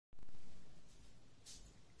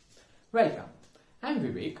Welcome, I'm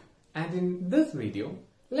Vivek, and in this video,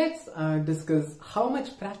 let's discuss how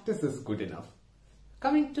much practice is good enough.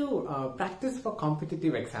 Coming to practice for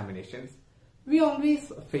competitive examinations, we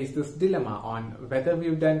always face this dilemma on whether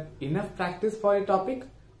we've done enough practice for a topic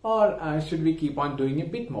or should we keep on doing a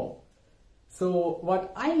bit more. So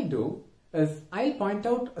what I'll do is I'll point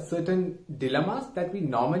out certain dilemmas that we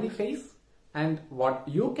normally face, and what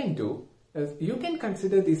you can do is you can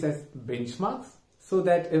consider these as benchmarks so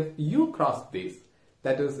that if you cross these,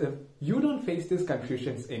 that is if you don't face these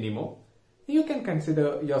confusions anymore, you can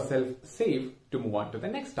consider yourself safe to move on to the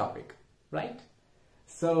next topic, right?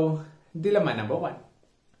 So dilemma number 1.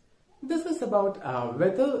 This is about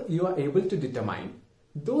whether you are able to determine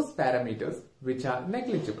those parameters which are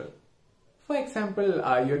negligible. For example,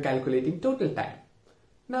 you're calculating total time.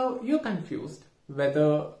 Now you're confused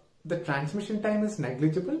whether the transmission time is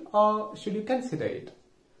negligible or should you consider it.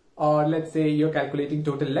 Or let's say you're calculating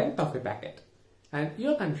total length of a packet and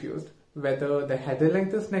you're confused whether the header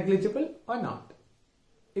length is negligible or not.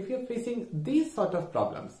 If you're facing these sort of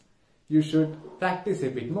problems, you should practice a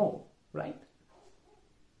bit more, right?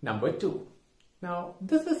 Number 2. Now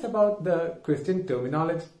this is about the question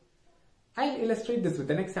terminology. I'll illustrate this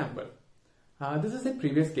with an example. This is a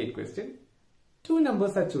previous gate question. Two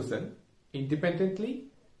numbers are chosen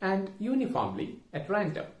independently and uniformly at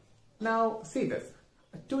random. Now see this.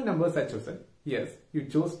 Two numbers are chosen. Yes, you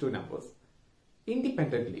chose two numbers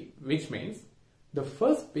independently, which means the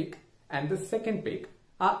first pick and the second pick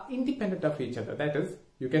are independent of each other. That is,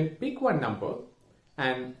 you can pick one number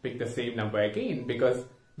and pick the same number again because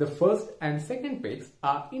the first and second picks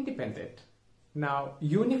are independent. Now,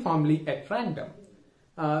 uniformly at random.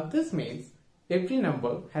 This means every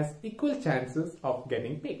number has equal chances of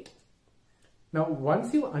getting picked. Now,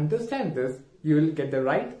 once you understand this, you will get the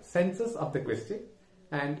right senses of the question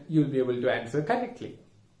and you'll be able to answer correctly.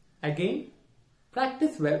 Again,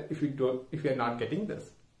 practice well if you're not getting this.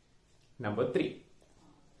 Number 3.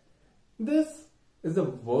 This is the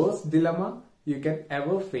worst dilemma you can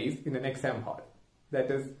ever face in an exam hall.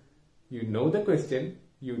 That is, you know the question,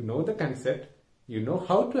 you know the concept, you know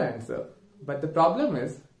how to answer, but the problem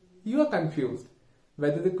is you are confused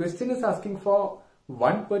whether the question is asking for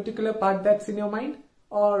one particular part that's in your mind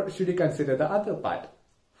or should you consider the other part.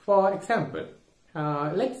 For example,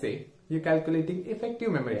 let's say you're calculating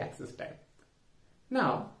effective memory access time.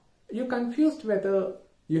 Now, you're confused whether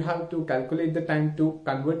you have to calculate the time to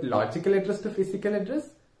convert logical address to physical address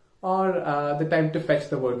or the time to fetch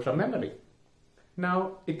the word from memory.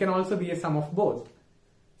 Now, it can also be a sum of both.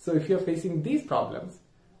 So if you're facing these problems,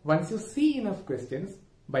 once you see enough questions,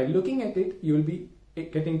 by looking at it, you will be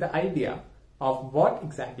getting the idea of what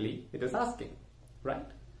exactly it is asking,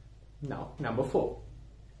 right? Now, number 4.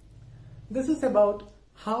 This is about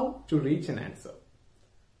how to reach an answer.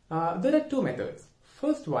 There are two methods.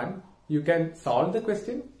 First one, you can solve the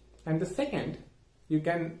question, and the second, you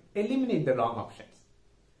can eliminate the wrong options.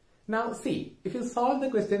 Now see, if you solve the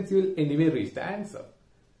questions, you will anyway reach the answer.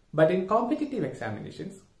 But in competitive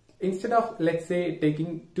examinations, instead of, let's say,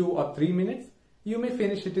 taking 2 or 3 minutes, you may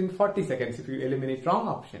finish it in 40 seconds if you eliminate wrong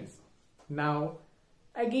options. Now,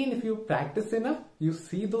 again, if you practice enough, you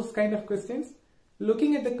see those kind of questions.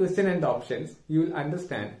 Looking at the question and the options, you will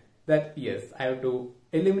understand that yes, I have to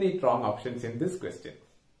eliminate wrong options in this question,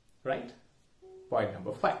 right? Point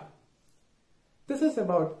number 5. This is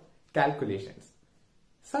about calculations.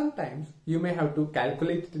 Sometimes you may have to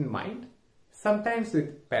calculate it in mind, sometimes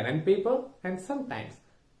with pen and paper, and sometimes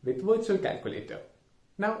with virtual calculator.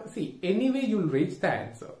 Now see, anyway you'll reach the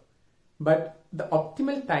answer, but the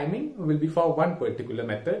optimal timing will be for one particular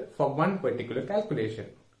method, for one particular calculation.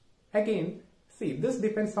 Again, see, this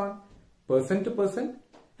depends on person to person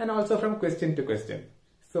and also from question to question.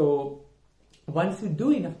 So once you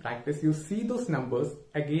do enough practice, you see those numbers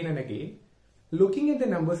again and again. Looking at the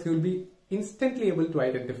numbers, you will be instantly able to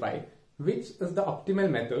identify which is the optimal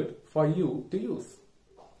method for you to use.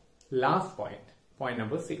 Last point, point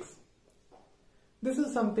number 6. This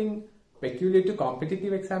is something peculiar to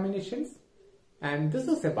competitive examinations, and this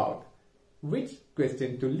is about which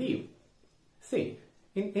question to leave. Say,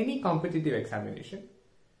 in any competitive examination,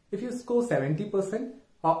 if you score 70%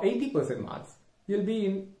 or 80% marks, you'll be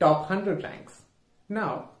in top 100 ranks.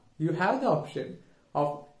 Now, you have the option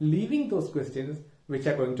of leaving those questions which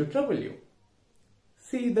are going to trouble you.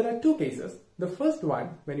 See, there are two cases. The first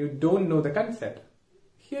one, when you don't know the concept.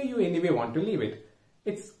 Here you anyway want to leave it.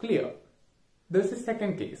 It's clear. There's a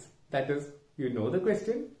second case. That is, you know the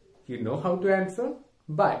question, you know how to answer,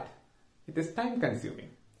 but it is time consuming.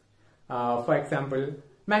 For example,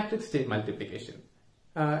 matrix state multiplication.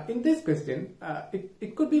 In this question,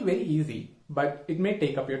 it could be very easy, but it may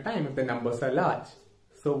take up your time if the numbers are large.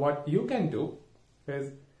 So what you can do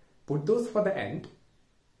is put those for the end,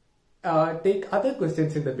 take other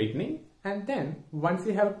questions in the beginning, and then once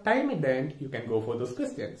you have time at the end, you can go for those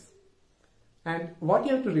questions. And what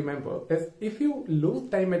you have to remember is if you lose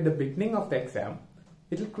time at the beginning of the exam,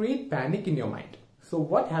 it will create panic in your mind. So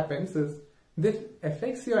what happens is this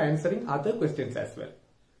affects your answering other questions as well.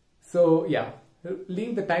 So yeah,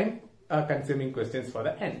 leave the time consuming questions for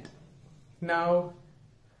the end. Now,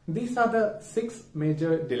 these are the 6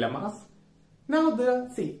 major dilemmas. Now there are,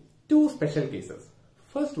 two special cases.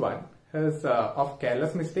 First one is of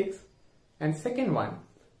careless mistakes, and second one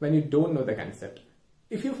when you don't know the concept.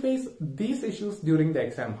 If you face these issues during the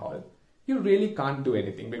exam hall, you really can't do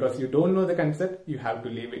anything because you don't know the concept, you have to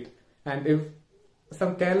leave it. And if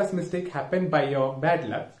some careless mistake happened by your bad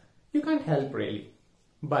luck, you can't help really.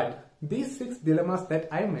 But these 6 dilemmas that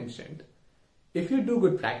I mentioned, if you do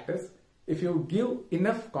good practice, if you give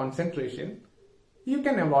enough concentration, you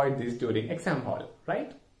can avoid this during exam hall,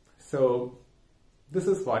 right? So this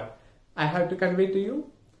is what I have to convey to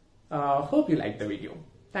you. Hope you liked the video.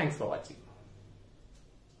 Thanks for watching.